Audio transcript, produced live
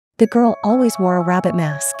The girl always wore a rabbit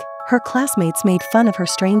mask. Her classmates made fun of her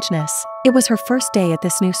strangeness. It was her first day at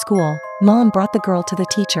this new school. Mom brought the girl to the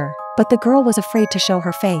teacher, but the girl was afraid to show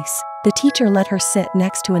her face. The teacher let her sit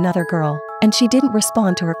next to another girl, and she didn't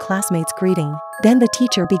respond to her classmates' greeting. Then the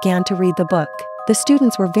teacher began to read the book. The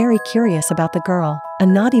students were very curious about the girl. A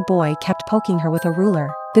naughty boy kept poking her with a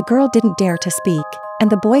ruler. The girl didn't dare to speak,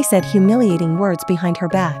 and the boy said humiliating words behind her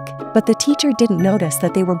back. But the teacher didn't notice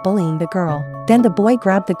that they were bullying the girl. Then the boy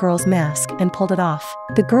grabbed the girl's mask and pulled it off.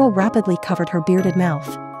 The girl rapidly covered her bearded mouth.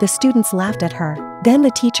 The students laughed at her. Then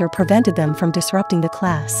the teacher prevented them from disrupting the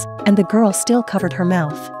class, and the girl still covered her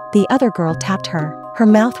mouth. The other girl tapped her. Her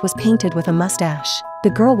mouth was painted with a mustache. The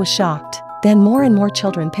girl was shocked. Then more and more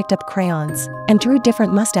children picked up crayons and drew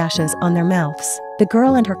different mustaches on their mouths. The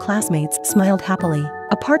girl and her classmates smiled happily,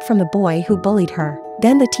 apart from the boy who bullied her.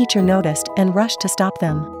 Then the teacher noticed and rushed to stop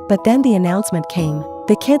them. But then the announcement came.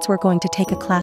 The kids were going to take a class